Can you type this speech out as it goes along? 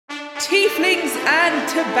tieflings and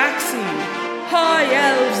tabaxi, high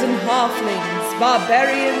elves and halflings,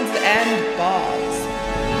 barbarians and bards.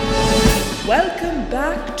 Welcome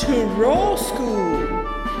back to Raw School.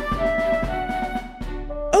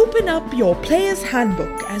 Open up your player's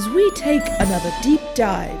handbook as we take another deep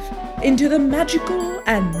dive into the magical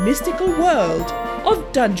and mystical world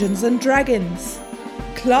of Dungeons and Dragons.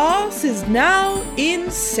 Class is now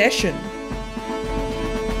in session.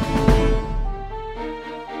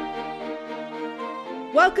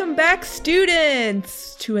 Welcome back,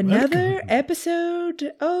 students, to another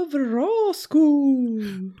episode of Raw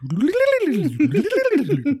School.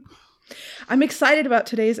 I'm excited about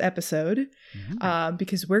today's episode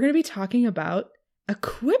because we're going to be talking about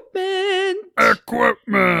equipment.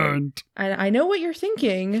 Equipment! And I know what you're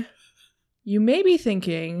thinking. You may be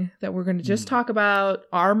thinking that we're going to just talk about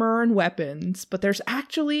armor and weapons, but there's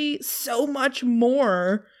actually so much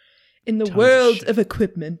more in the world of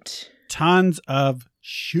equipment. Tons of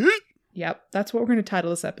shit. Yep, that's what we're going to title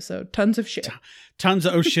this episode. Tons of shit. Tons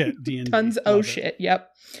of shit, D&D. Tons of shit, yep.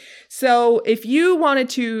 So if you wanted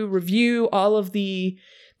to review all of the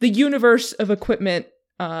universe of equipment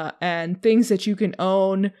and things that you can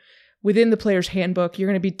own within the player's handbook, you're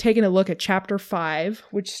going to be taking a look at Chapter 5,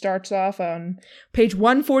 which starts off on page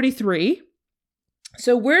 143.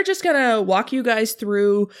 So we're just going to walk you guys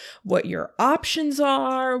through what your options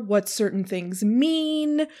are, what certain things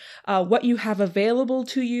mean, what you have available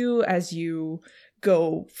to you as you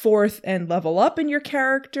go forth and level up in your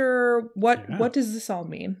character. What does this all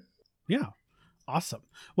mean? Yeah. Awesome.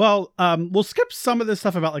 Well, we'll skip some of this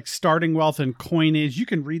stuff about like starting wealth and coinage. You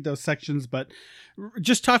can read those sections, but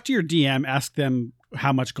just talk to your DM, ask them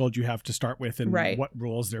how much gold you have to start with and what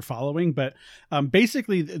rules they're following. But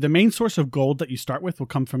basically, the main source of gold that you start with will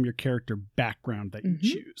come from your character background that you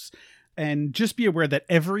choose. And just be aware that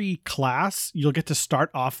every class, you'll get to start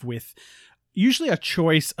off with usually a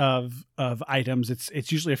choice of items.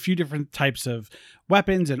 It's usually a few different types of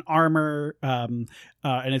weapons and armor, and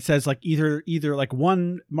it says like either like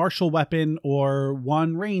one martial weapon or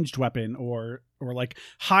one ranged weapon or like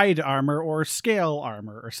hide armor or scale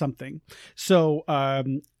armor or something. So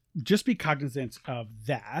just be cognizant of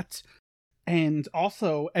that. And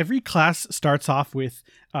also, every class starts off with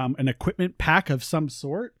an equipment pack of some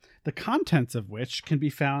sort, the contents of which can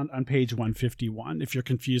be found on page 151 if you're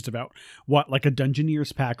confused about what like a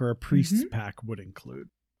Dungeoneer's pack or a Priest's pack would include.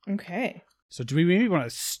 Okay. So do we maybe want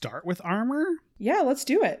to start with armor? Yeah, let's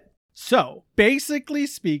do it. So basically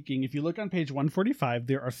speaking, if you look on page 145,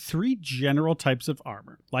 there are 3 general types of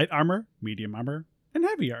armor: light armor, medium armor, and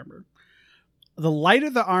heavy armor. The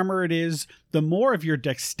lighter the armor it is, the more of your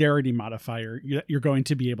dexterity modifier you're going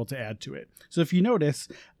to be able to add to it. So if you notice,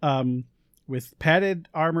 with padded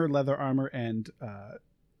armor, leather armor, and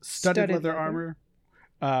studded leather armor,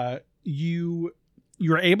 you're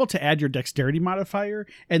able to add your dexterity modifier,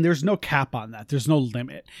 and there's no cap on that. There's no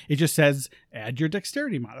limit. It just says add your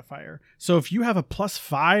dexterity modifier. So if you have a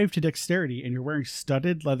 +5 to dexterity and you're wearing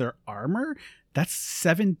studded leather armor, that's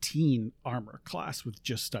 17 armor class with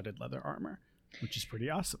just studded leather armor, which is pretty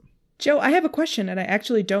awesome. Joe, I have a question, and I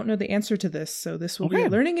actually don't know the answer to this, so this will be a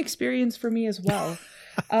learning experience for me as well.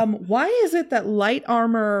 Why is it that light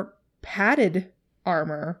armor, padded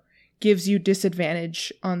armor, gives you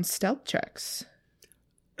disadvantage on stealth checks?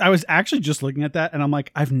 I was actually just looking at that, and I'm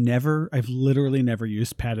like, I've literally never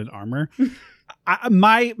used padded armor.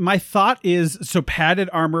 My thought is, so padded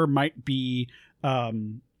armor might be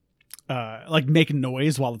like make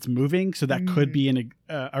noise while it's moving, so that could be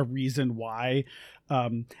a reason why.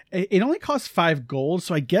 It only costs 5 gold,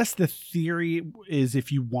 so I guess the theory is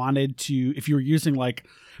if you were using like,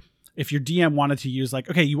 if your DM wanted to use like,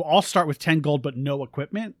 okay, you all start with 10 gold but no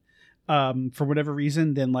equipment, for whatever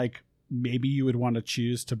reason, then like maybe you would want to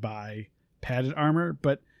choose to buy padded armor,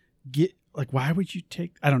 but why would you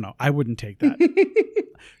take, I don't know, I wouldn't take that.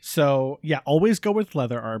 So yeah, always go with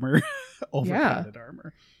leather armor over padded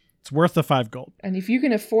armor. It's worth the 5 gold. And if you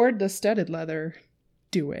can afford the studded leather,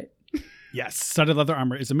 do it. Yes, studded leather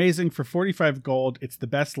armor is amazing for 45 gold. It's the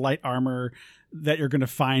best light armor that you're going to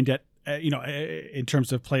find at in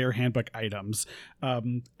terms of player handbook items.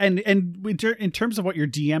 And in terms of what your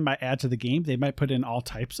DM might add to the game, they might put in all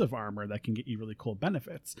types of armor that can get you really cool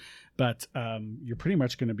benefits. But you're pretty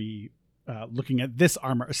much going to be looking at this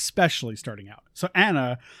armor, especially starting out. So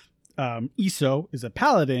Anna, Iso is a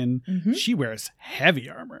paladin. She wears heavy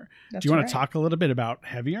armor. Do you want to talk a little bit about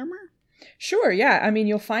heavy armor? Sure, yeah. I mean,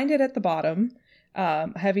 you'll find it at the bottom.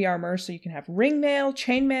 Heavy armor, so you can have ringmail,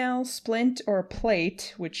 chainmail, splint, or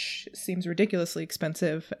plate, which seems ridiculously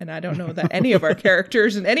expensive, and I don't know that any of our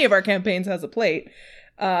characters in any of our campaigns has a plate.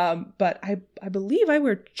 But I believe I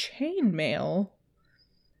wear chainmail,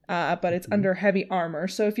 but it's under heavy armor.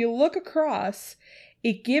 So if you look across,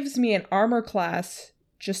 it gives me an armor class,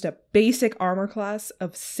 just a basic armor class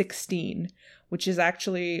of 16, which is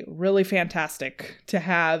actually really fantastic to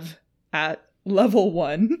have at level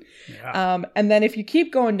 1. Yeah. And then if you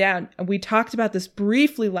keep going down, and we talked about this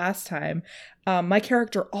briefly last time, my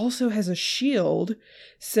character also has a shield.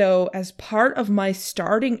 So as part of my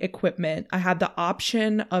starting equipment, I had the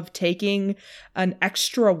option of taking an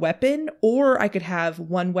extra weapon, or I could have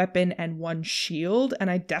one weapon and one shield.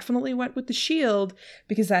 And I definitely went with the shield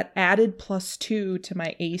because that added +2 to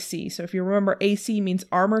my AC. So if you remember, AC means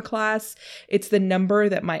armor class. It's the number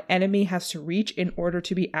that my enemy has to reach in order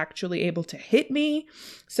to be actually able to hit me.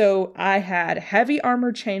 So I had heavy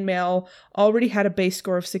armor chainmail, already had a base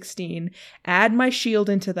score of 16. Add my shield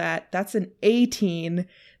into that. That's an 18.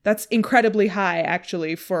 That's incredibly high,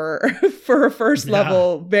 actually, for a first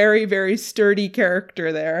level, very, very sturdy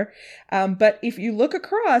character there. But if you look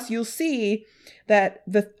across, you'll see that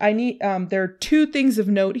there are 2 things of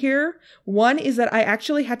note here. One is that I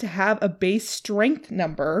actually had to have a base strength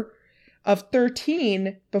number of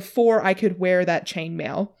 13 before I could wear that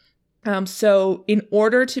chainmail. So in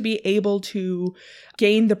order to be able to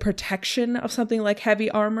gain the protection of something like heavy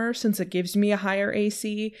armor, since it gives me a higher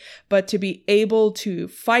AC, but to be able to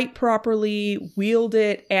fight properly, wield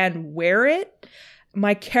it, and wear it,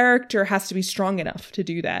 my character has to be strong enough to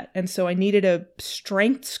do that. And so I needed a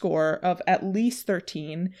strength score of at least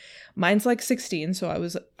 13. Mine's like 16, so I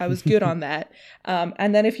was good on that.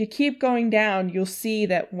 And then if you keep going down, you'll see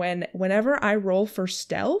that whenever I roll for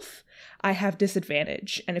stealth, I have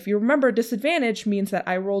disadvantage. And if you remember, disadvantage means that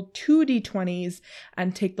I roll 2 d20s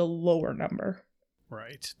and take the lower number.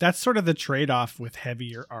 Right. That's sort of the trade-off with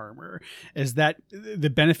heavier armor, is that the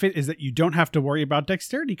benefit is that you don't have to worry about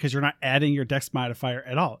dexterity because you're not adding your dex modifier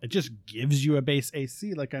at all. It just gives you a base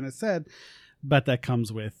AC, like Anna said, but that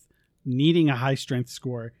comes with needing a high strength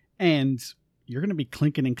score, and you're going to be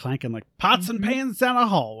clinking and clanking like pots and pans down a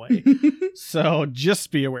hallway. So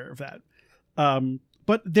just be aware of that.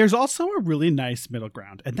 But there's also a really nice middle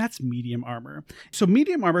ground, and that's medium armor. So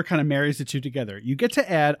medium armor kind of marries the 2 together. You get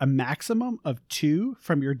to add a maximum of 2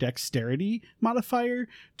 from your dexterity modifier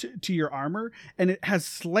to your armor, and it has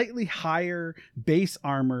slightly higher base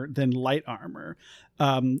armor than light armor.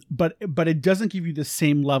 But it doesn't give you the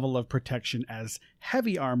same level of protection as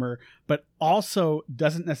heavy armor, but also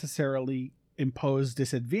doesn't necessarily impose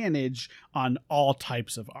disadvantage on all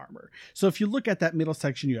types of armor. So if you look at that middle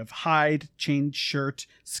section, you have hide, chain shirt,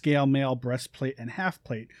 scale mail, breastplate, and half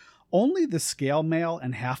plate. Only the scale mail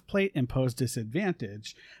and half plate impose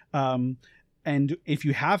disadvantage. And if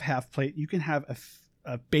you have half plate, you can have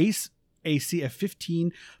a base AC of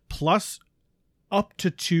 15 plus up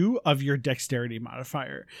to 2 of your dexterity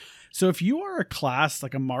modifier. So if you are a class,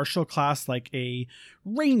 like a martial class, like a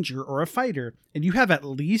ranger or a fighter, and you have at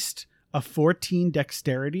least a 14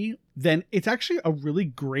 dexterity, then it's actually a really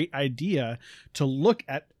great idea to look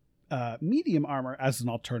at medium armor as an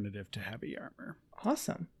alternative to heavy armor.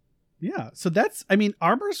 Awesome. Yeah. So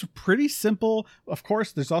armor's pretty simple. Of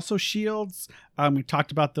course, there's also shields. We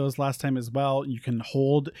talked about those last time as well. You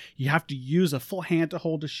have to use a full hand to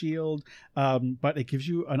hold a shield, but it gives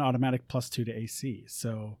you an automatic +2 to AC.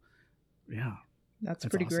 So yeah. That's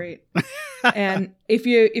pretty awesome. Great. And if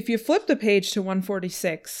you flip the page to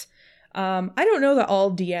 146, I don't know that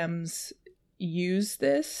all DMs use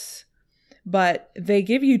this, but they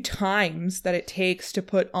give you times that it takes to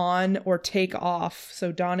put on or take off.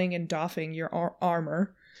 So donning and doffing your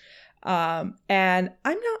armor. And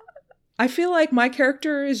I feel like my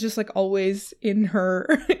character is just like always in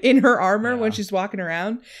her armor when she's walking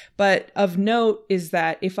around. But of note is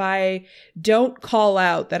that if I don't call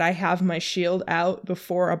out that I have my shield out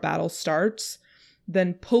before a battle starts,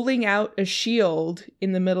 then pulling out a shield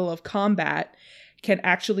in the middle of combat can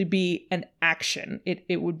actually be an action.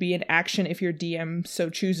 It would be an action if your DM so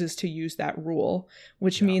chooses to use that rule,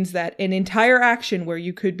 which means that an entire action where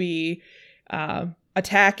you could be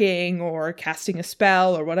attacking or casting a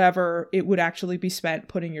spell or whatever, it would actually be spent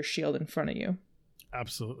putting your shield in front of you.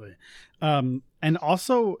 Absolutely. And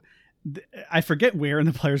also, I forget where in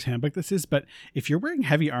the player's handbook this is, but if you're wearing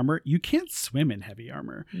heavy armor, you can't swim in heavy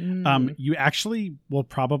armor. You actually will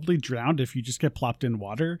probably drown if you just get plopped in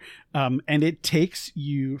water. And it takes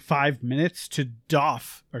you 5 minutes to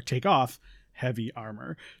doff or take off heavy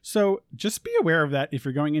armor. So just be aware of that. If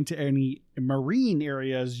you're going into any marine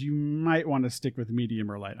areas, you might want to stick with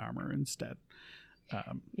medium or light armor instead.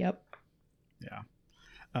 Yep. Yeah.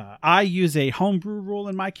 I use a homebrew rule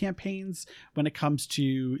in my campaigns when it comes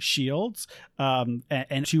to shields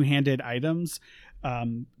and two-handed items.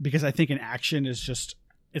 because I think an action is just,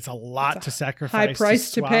 it's a lot to sacrifice. High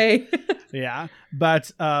price to pay. Yeah.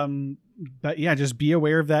 But yeah, just be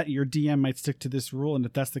aware of that. Your DM might stick to this rule. And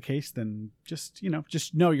if that's the case, then just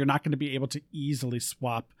know you're not going to be able to easily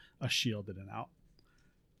swap a shield in and out.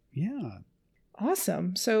 Yeah.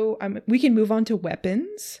 Awesome. So we can move on to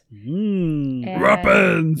weapons. Weapons!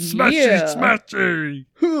 Smashy!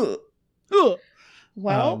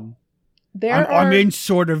 Well, I'm in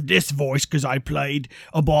sort of this voice because I played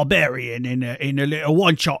a barbarian in a little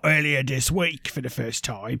one-shot earlier this week for the first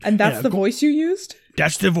time. And that's the voice you used?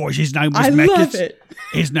 That's the voice. His name was I Mechas. love it.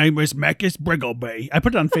 His name was Mechas Briggleby. I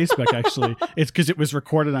put it on Facebook, actually. It's because it was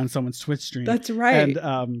recorded on someone's Twitch stream. That's right.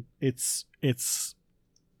 And it's...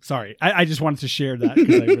 Sorry, I just wanted to share that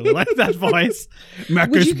because I really like that voice.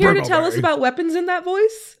 Would you care to tell us about weapons in that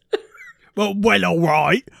voice? Well, all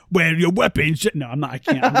right. Well, your weapons... No, I'm not. I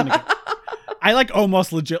can't. I'm gonna I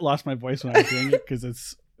almost legit lost my voice when I was doing it because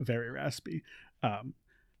it's very raspy.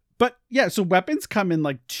 But yeah, so weapons come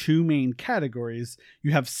in two main categories.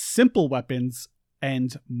 You have simple weapons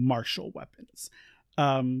and martial weapons.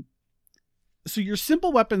 So your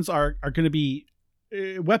simple weapons are going to be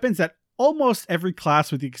weapons that almost every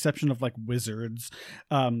class, with the exception of wizards,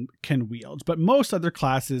 can wield. But most other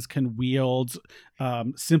classes can wield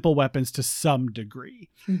simple weapons to some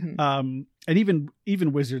degree. Mm-hmm. And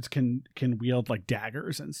even wizards can wield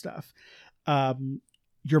daggers and stuff.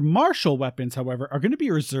 Your martial weapons, however, are going to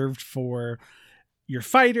be reserved for your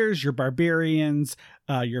fighters, your barbarians,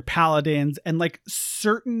 your paladins, and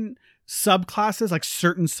certain subclasses,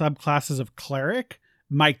 certain subclasses of cleric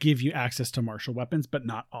might give you access to martial weapons, but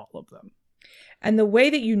not all of them. And the way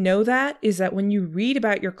that you know that is that when you read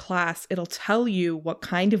about your class, it'll tell you what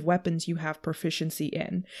kind of weapons you have proficiency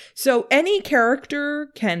in. So any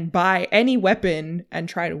character can buy any weapon and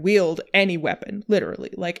try to wield any weapon,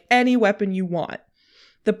 literally, any weapon you want.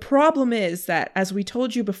 The problem is that, as we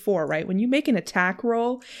told you before, right, when you make an attack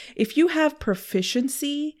roll, if you have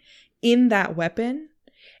proficiency in that weapon,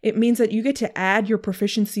 it means that you get to add your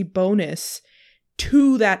proficiency bonus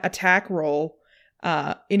to that attack roll,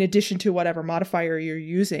 in addition to whatever modifier you're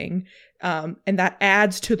using. And that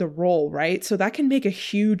adds to the roll, right? So that can make a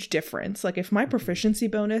huge difference. If my proficiency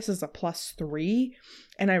bonus is a +3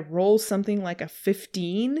 and I roll something like a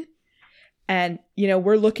 15, and,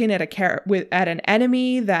 we're looking at at an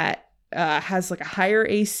enemy that has a higher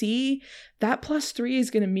AC, that +3 is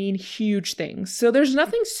going to mean huge things. So there's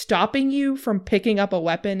nothing stopping you from picking up a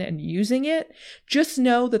weapon and using it. Just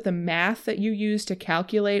know that the math that you use to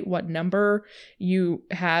calculate what number you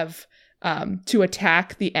have to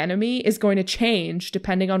attack the enemy is going to change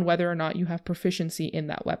depending on whether or not you have proficiency in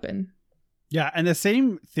that weapon. Yeah, and the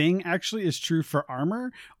same thing actually is true for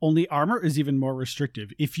armor, only armor is even more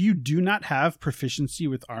restrictive. If you do not have proficiency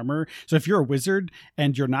with armor, so if you're a wizard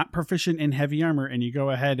and you're not proficient in heavy armor and you go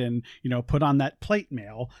ahead and, put on that plate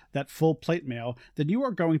mail, that full plate mail, then you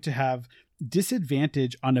are going to have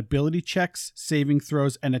disadvantage on ability checks, saving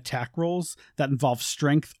throws, and attack rolls that involve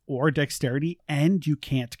strength or dexterity, and you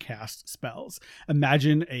can't cast spells.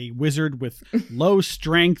 Imagine a wizard with low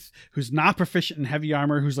strength who's not proficient in heavy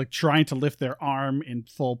armor, who's trying to lift their arm in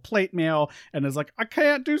full plate mail and is I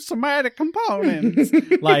can't do somatic components.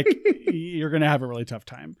 You're going to have a really tough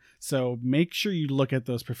time. So make sure you look at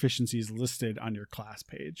those proficiencies listed on your class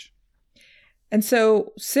page. And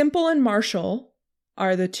so simple and martial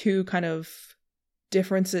are the two kind of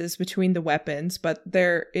differences between the weapons, but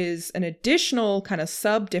there is an additional kind of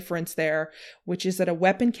sub difference there, which is that a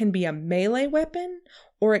weapon can be a melee weapon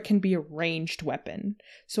or it can be a ranged weapon.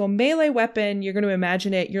 So a melee weapon, you're going to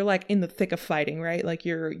imagine it, you're in the thick of fighting, right?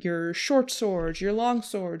 Your short swords, your long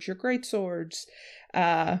swords, your great swords,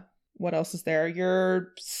 what else is there?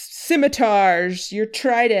 Your scimitars, your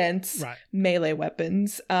tridents, right. Melee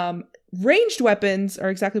weapons. Ranged weapons are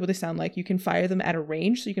exactly what they sound like. You can fire them at a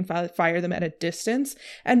range, so you can fire them at a distance.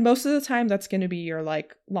 And most of the time, that's going to be your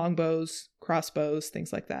longbows, crossbows,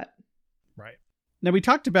 things like that. Right. Now, we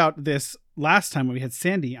talked about this last time when we had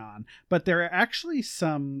Sandy on, but there are actually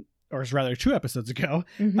some, or rather 2 episodes ago,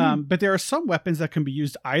 but there are some weapons that can be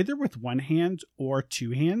used either with one hand or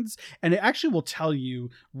 2 hands. And it actually will tell you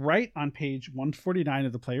right on page 149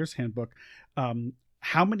 of the Player's Handbook,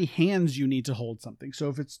 how many hands you need to hold something. So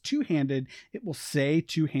if it's 2-handed, it will say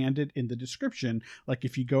 2-handed in the description.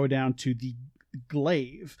 If you go down to the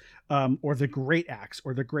glaive, or the great axe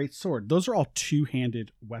or the great sword, those are all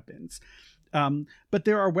 2-handed weapons. But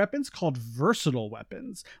there are weapons called versatile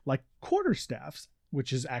weapons, like quarterstaffs,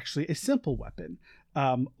 which is actually a simple weapon,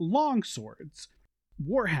 long swords,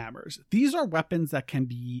 warhammers. These are weapons that can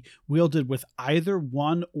be wielded with either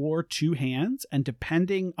 1 or 2 hands, and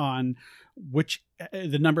depending on which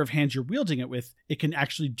the number of hands you're wielding it with, it can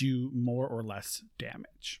actually do more or less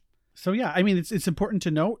damage. So yeah, I mean, it's important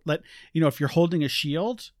to note that, if you're holding a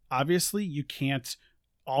shield, obviously you can't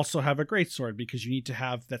also have a greatsword because you need to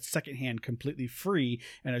have that second hand completely free,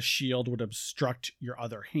 and a shield would obstruct your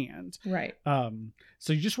other hand. Right.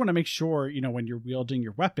 So you just want to make sure, when you're wielding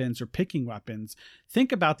your weapons or picking weapons,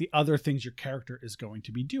 think about the other things your character is going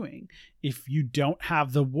to be doing. If you don't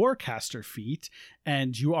have the Warcaster feat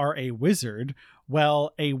and you are a wizard,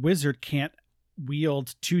 well, a wizard can't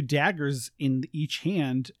wield 2 daggers in each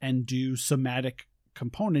hand and do somatic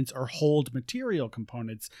components or hold material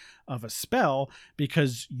components of a spell,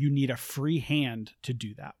 because you need a free hand to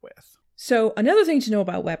do that with. So another thing to know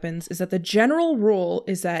about weapons is that the general rule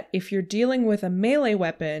is that if you're dealing with a melee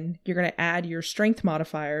weapon, you're going to add your strength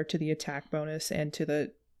modifier to the attack bonus and to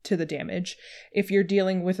the damage. If you're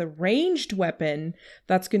dealing with a ranged weapon,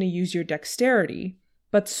 that's going to use your dexterity.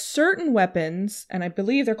 But certain weapons, and I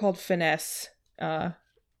believe they're called finesse,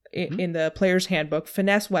 in the player's handbook,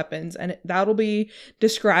 finesse weapons, and that'll be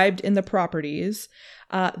described in the properties,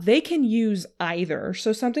 they can use either.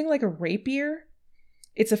 So something like a rapier,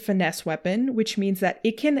 it's a finesse weapon, which means that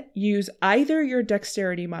it can use either your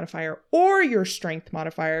dexterity modifier or your strength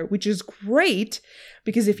modifier, which is great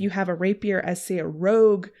because if you have a rapier as, say, a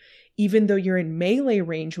rogue, even though you're in melee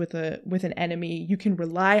range with an enemy, you can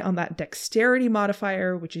rely on that dexterity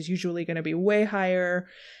modifier, which is usually going to be way higher,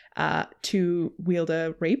 to wield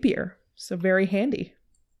a rapier. So very handy.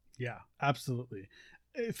 Yeah, absolutely.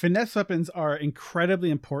 Finesse weapons are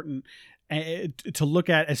incredibly important to look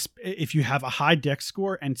at if you have a high dex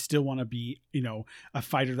score and still want to be, a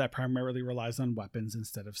fighter that primarily relies on weapons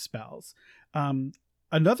instead of spells.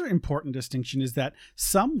 Another important distinction is that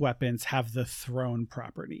some weapons have the thrown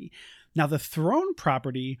property. Now, the thrown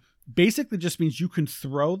property basically just means you can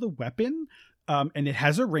throw the weapon, and it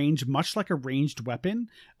has a range much like a ranged weapon.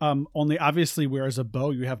 Only obviously, whereas a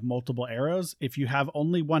bow, you have multiple arrows. If you have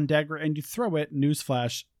only one dagger and you throw it,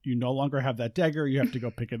 newsflash, you no longer have that dagger. You have to go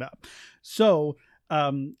pick it up. So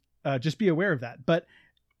just be aware of that. But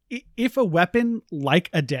if a weapon like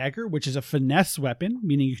a dagger, which is a finesse weapon,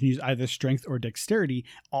 meaning you can use either strength or dexterity,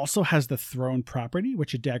 also has the thrown property,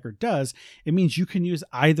 which a dagger does, it means you can use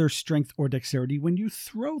either strength or dexterity when you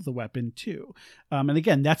throw the weapon too. And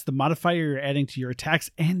again, that's the modifier you're adding to your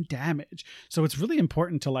attacks and damage. So it's really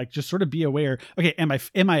important to just sort of be aware, okay,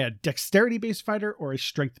 am I a dexterity-based fighter or a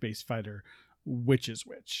strength-based fighter? Which is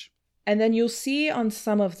which? And then you'll see on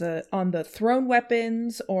the thrown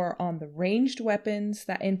weapons or on the ranged weapons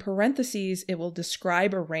that in parentheses, it will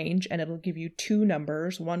describe a range and it'll give you 2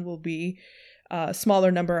 numbers. One will be a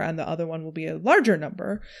smaller number and the other one will be a larger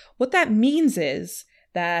number. What that means is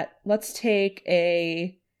that let's take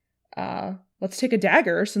a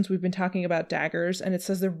dagger, since we've been talking about daggers, and it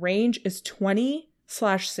says the range is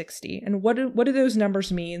 20/60. And what do those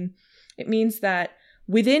numbers mean? It means that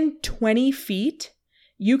within 20 feet,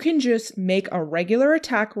 you can just make a regular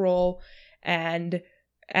attack roll and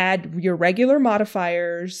add your regular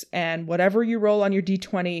modifiers, and whatever you roll on your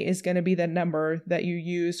d20 is going to be the number that you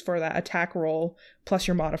use for that attack roll plus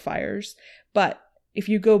your modifiers. But if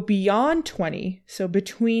you go beyond 20, so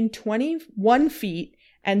between 21 feet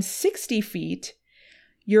and 60 feet,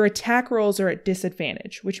 your attack rolls are at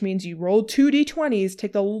disadvantage, which means you roll 2 d20s,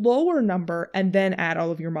 take the lower number, and then add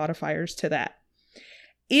all of your modifiers to that.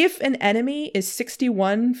 If an enemy is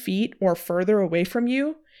 61 feet or further away from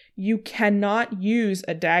you, you cannot use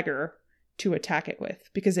a dagger to attack it with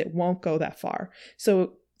because it won't go that far.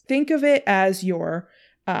 So think of it as your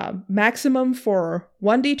maximum for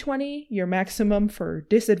 1d20, your maximum for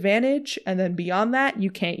disadvantage, and then beyond that, you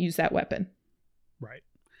can't use that weapon. Right.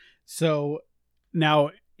 So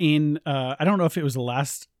now I don't know if it was the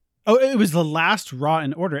last... Oh, it was the last Raw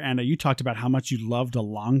in Order, Anna. You talked about how much you loved a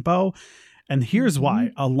longbow. And here's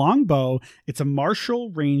why. A longbow, it's a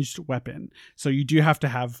martial ranged weapon. So you do have to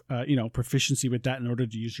have, proficiency with that in order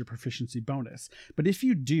to use your proficiency bonus. But if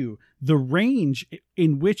you do, the range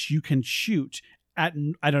in which you can shoot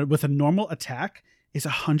with a normal attack is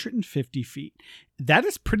 150 feet. That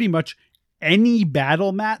is pretty much any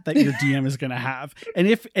battle mat that your DM is going to have. And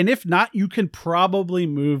if not, you can probably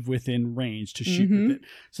move within range to shoot with it.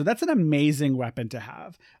 So that's an amazing weapon to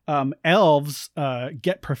have. Elves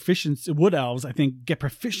get proficiency, wood elves, I think, get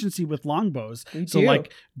proficiency with longbows. So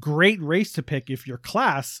great race to pick if your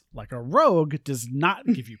class, like a rogue, does not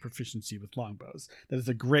give you proficiency with longbows. That is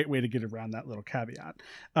a great way to get around that little caveat.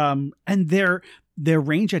 And their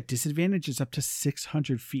range at disadvantage is up to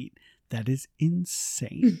 600 feet. That is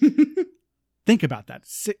insane. Think about that.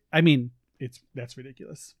 I mean, that's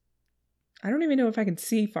ridiculous. I don't even know if I can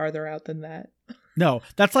see farther out than that. No,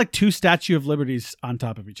 that's like 2 Statue of Liberties on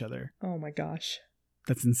top of each other. Oh my gosh.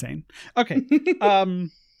 That's insane. Okay. So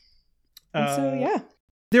yeah.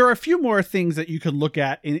 There are a few more things that you could look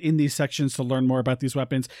at in these sections to learn more about these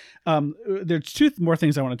weapons. There's 2 more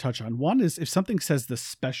things I want to touch on. One is if something says the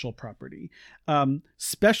special property.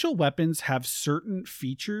 Special weapons have certain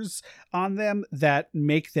features on them that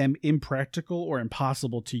make them impractical or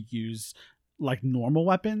impossible to use like normal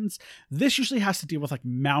weapons. This usually has to deal with like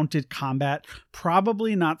mounted combat,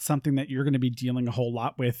 probably not something that you're going to be dealing a whole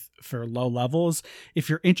lot with for low levels. If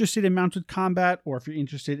you're interested in mounted combat, or if you're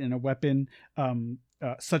interested in a weapon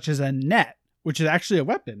such as a net, which is actually a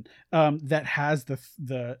weapon that has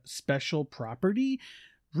the special property,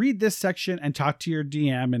 read this section and talk to your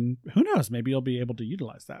DM, and who knows, maybe you'll be able to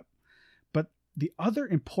utilize that. But the other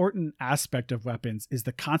important aspect of weapons is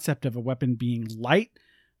the concept of a weapon being light,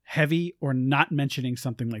 heavy, or not mentioning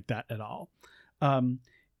something like that at all.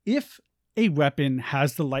 If a weapon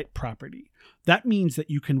has the light property, that means that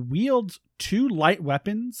you can wield 2 light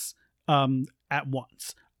weapons at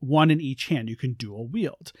once, one in each hand. You can dual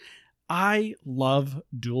wield. I love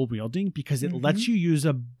dual wielding because it lets you use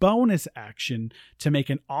a bonus action to make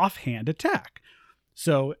an offhand attack.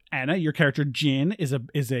 So Anna, your character Jin is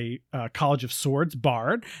a College of Swords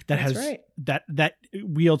bard that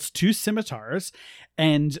wields 2 scimitars,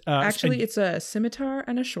 and it's a scimitar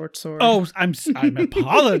and a short sword. Oh, I'm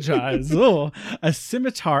apologize. A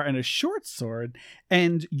scimitar and a short sword,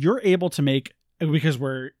 and you're able to make, because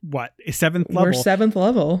we're 7th level. We're 7th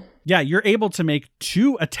level. Yeah, you're able to make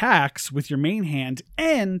 2 attacks with your main hand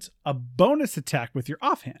and a bonus attack with your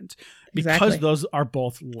offhand, because those are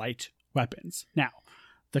both light weapons. Now,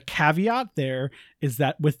 the caveat there is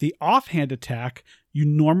that with the offhand attack, you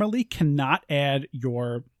normally cannot add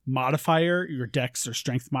your modifier, your dex or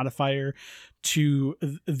strength modifier, to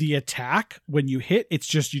the attack when you hit. It's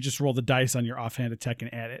just, you just roll the dice on your offhand attack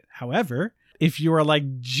and add it. However, if you are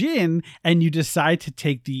like Jin and you decide to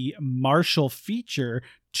take the martial feature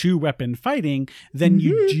to weapon fighting, then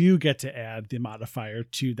you do get to add the modifier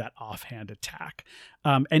to that offhand attack.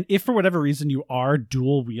 And if for whatever reason you are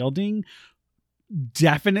dual wielding,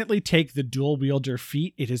 definitely take the dual wielder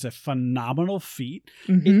feat. It is a phenomenal feat.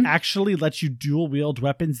 It actually lets you dual wield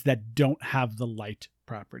weapons that don't have the light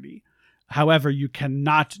property. However, you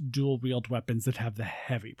cannot dual wield weapons that have the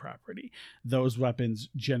heavy property. Those weapons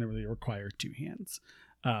generally require 2 hands.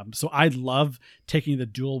 So I love taking the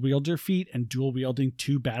dual wielder feat and dual wielding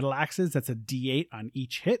 2 battle axes. That's a D8 on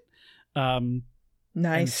each hit.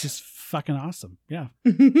 Nice. It's just fucking awesome. Yeah.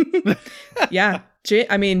 Yeah.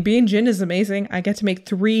 I mean, being Jin is amazing. I get to make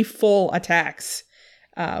 3 full attacks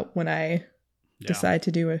when I decide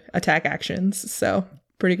to do attack actions. So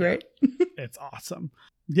pretty great. It's awesome.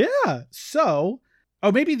 Yeah. So,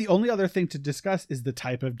 maybe the only other thing to discuss is the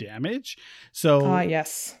type of damage. So,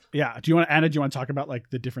 yes. Yeah. Anna, do you want to talk about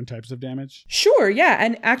like the different types of damage? Sure. Yeah.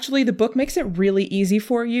 And actually the book makes it really easy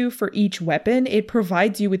for you for each weapon. It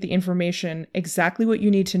provides you with the information, exactly what you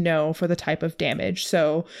need to know for the type of damage.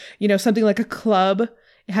 So, something like a club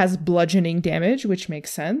has bludgeoning damage, which makes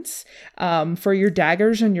sense. For your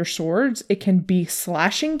daggers and your swords, it can be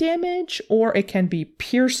slashing damage or it can be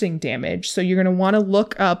piercing damage. So you're going to want to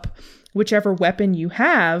look up whichever weapon you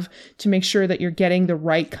have to make sure that you're getting the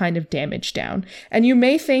right kind of damage down. And you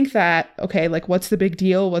may think that, okay, like what's the big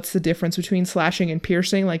deal? What's the difference between slashing and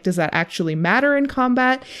piercing? Like, does that actually matter in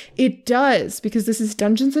combat? It does, because this is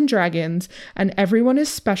Dungeons and Dragons and everyone is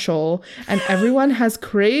special and everyone has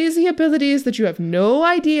crazy abilities that you have no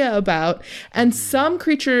idea about. And some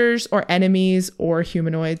creatures or enemies or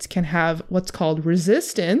humanoids can have what's called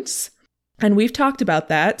resistance. And we've talked about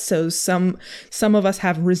that. So some of us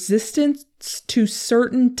have resistance to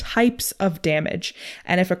certain types of damage.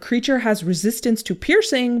 And if a creature has resistance to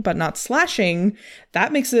piercing but not slashing,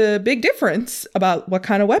 that makes a big difference about what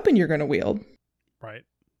kind of weapon you're going to wield. Right.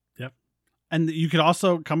 Yep. And you could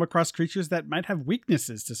also come across creatures that might have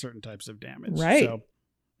weaknesses to certain types of damage. Right. So,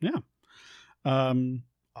 yeah.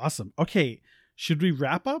 Awesome. Okay. Should we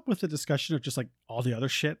wrap up with a discussion of just like all the other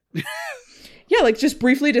shit? Yeah, like just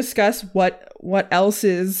briefly discuss what else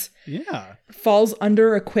falls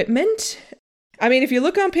under equipment. I mean, if you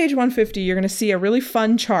look on page 150, you're going to see a really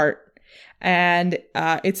fun chart, and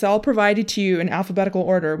it's all provided to you in alphabetical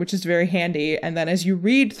order, which is very handy. And then as you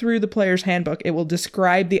read through the player's handbook, it will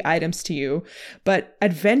describe the items to you. But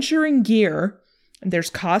adventuring gear, there's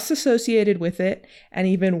costs associated with it and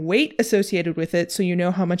even weight associated with it, so you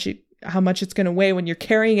know how much it's going to weigh when you're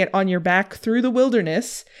carrying it on your back through the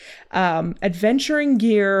wilderness. Adventuring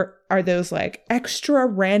gear are those like extra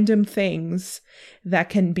random things that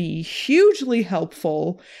can be hugely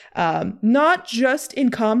helpful, not just in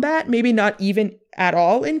combat, maybe not even at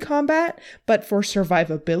all in combat, but for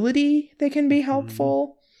survivability, they can be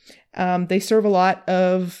helpful. They serve a lot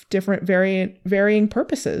of different varying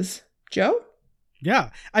purposes. Joe?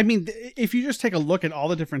 Yeah. I mean, if you just take a look at all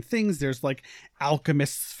the different things, there's like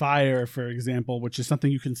Alchemist's Fire, for example, which is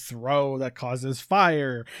something you can throw that causes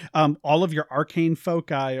fire. All of your arcane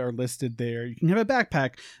foci are listed there. You can have a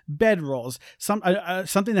backpack, bedrolls,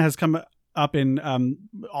 something that has come up in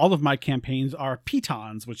all of my campaigns are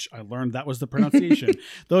pitons, which I learned that was the pronunciation.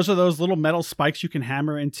 Those are those little metal spikes you can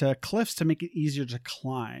hammer into cliffs to make it easier to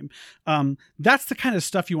climb. That's the kind of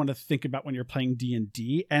stuff you want to think about when you're playing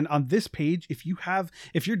D&D. And on this page, if your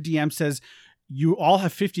DM says you all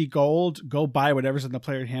have 50 gold, go buy whatever's in the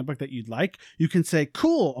player handbook that you'd like, you can say,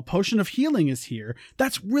 cool, a potion of healing is here.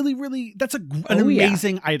 That's really, really, that's an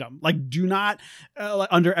amazing item. Like, do not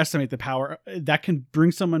underestimate the power that can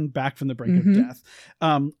bring someone back from the brink of death.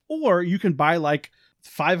 Or you can buy like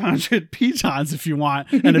 500 pitons if you want,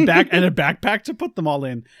 and a backpack to put them all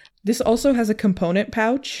in. This also has a component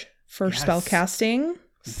pouch for spell casting,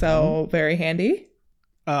 so very handy.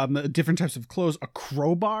 Different types of clothes. A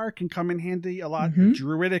crowbar can come in handy a lot.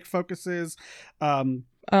 Druidic focuses.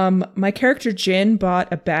 My character Jin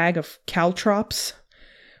bought a bag of caltrops,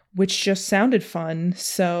 which just sounded fun,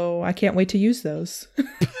 so I can't wait to use those.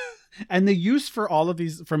 And the use for all of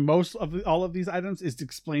these, all of these items, is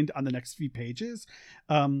explained on the next few pages.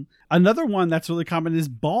 Another one that's really common is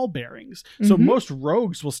ball bearings. So most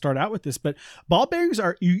rogues will start out with this, but ball bearings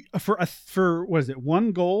are for what is it?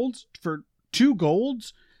 1 gold for 2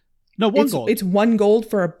 golds? No, 1 gold. It's 1 gold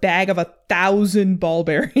for a bag of 1,000 ball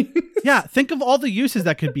bearings. Yeah, think of all the uses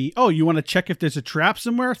that could be. Oh, you want to check if there's a trap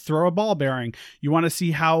somewhere? Throw a ball bearing. You want to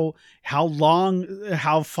see how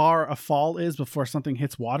far a fall is before something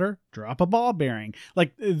hits water? Drop a ball bearing.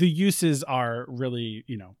 Like, the uses are really,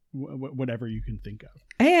 whatever you can think of.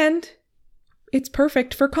 And it's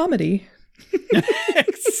perfect for comedy. Release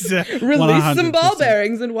 100%. Some ball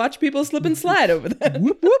bearings and watch people slip and slide over them.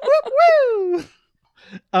 Whoop, whoop, whoop,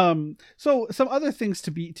 woo. So some other things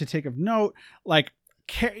to take of note, like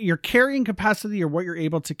your carrying capacity, or what you're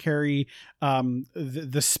able to carry,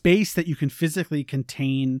 the space that you can physically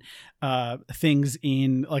contain things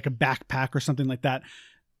in, like a backpack or something like that.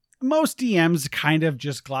 Most DMs kind of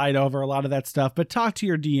just glide over a lot of that stuff, but talk to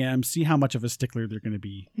your DM, see how much of a stickler they're going to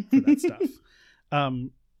be for that stuff.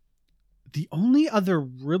 The only other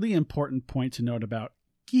really important point to note about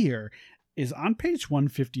gear is on page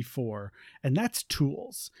 154, and that's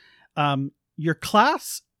tools. Your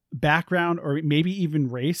class, background, or maybe even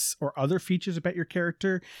race or other features about your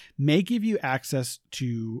character may give you access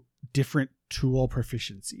to different tool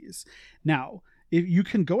proficiencies. Now, if you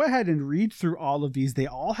can go ahead and read through all of these, they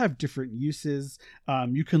all have different uses.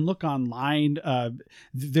 You can look online.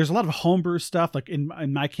 There's a lot of homebrew stuff. Like in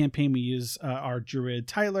my campaign, we use our druid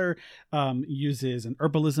Tyler uses an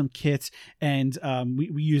herbalism kit, and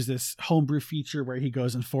we use this homebrew feature where he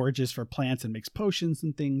goes and forages for plants and makes potions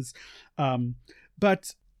and things.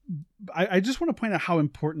 But I just want to point out how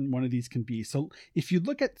important one of these can be. So if you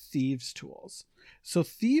look at Thieves' Tools, so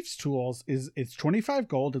Thieves' Tools it's 25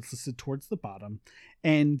 gold. It's listed towards the bottom.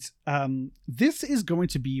 And this is going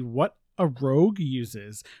to be what a rogue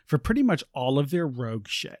uses for pretty much all of their rogue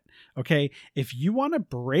shit. Okay. If you want to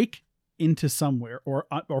break into somewhere or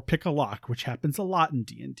pick a lock, which happens a lot in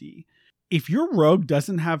D&D, if your rogue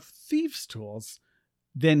doesn't have Thieves' Tools,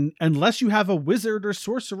 then unless you have a wizard or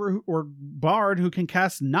sorcerer or bard who can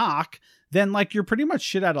cast knock, then like you're pretty much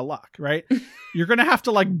shit out of luck, right? You're going to have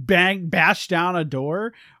to like bash down a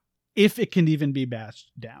door, if it can even be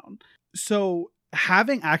bashed down. So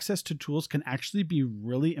having access to tools can actually be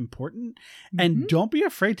really important. And don't be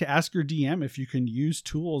afraid to ask your DM if you can use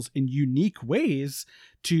tools in unique ways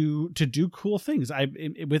to do cool things.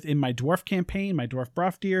 In my dwarf campaign, my dwarf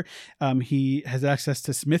Brofdir, he has access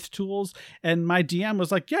to smith tools, and my DM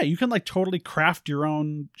was like, yeah, you can like totally craft your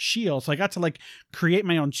own shield. So I got to like create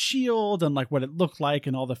my own shield and like what it looked like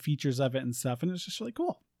and all the features of it and stuff. And it's just really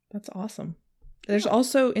cool. That's awesome. There's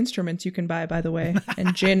also instruments you can buy, by the way,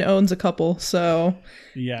 and Jin owns a couple, so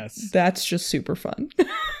yes, that's just super fun.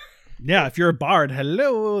 Yeah, if you're a bard,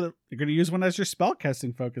 hello, you're going to use one as your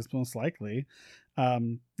spellcasting focus, most likely.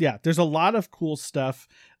 Yeah, there's a lot of cool stuff.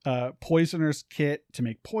 Poisoner's kit to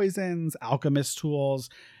make poisons, alchemist tools,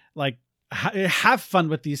 like have fun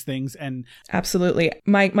with these things. And absolutely,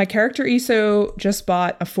 my character Iso just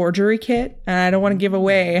bought a forgery kit, and I don't want to give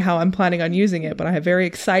away how I'm planning on using it, but I have very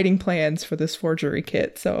exciting plans for this forgery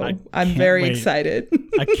kit, so I'm very excited.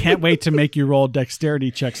 I can't wait to make you roll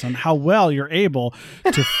dexterity checks on how well you're able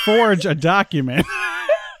to forge a document,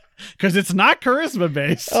 because it's not charisma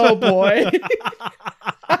based. Oh boy.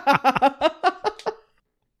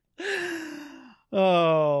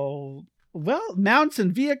 Oh, well, mounts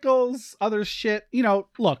and vehicles, other shit.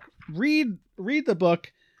 Look, read the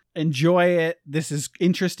book, enjoy it. This is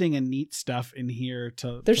interesting and neat stuff in here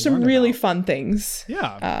There's to some learn really about. fun things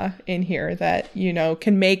Yeah. in here that,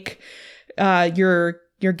 can make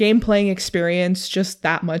your game playing experience just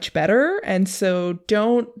that much better. And so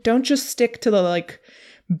don't just stick to the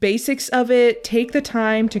basics of it. Take the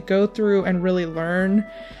time to go through and really learn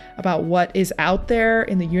about what is out there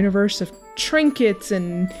in the universe of trinkets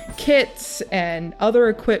and kits and other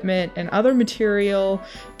equipment and other material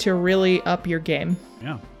to really up your game.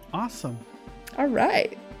 Yeah. Awesome. All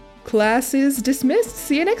right. Class is dismissed.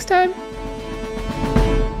 See you next time.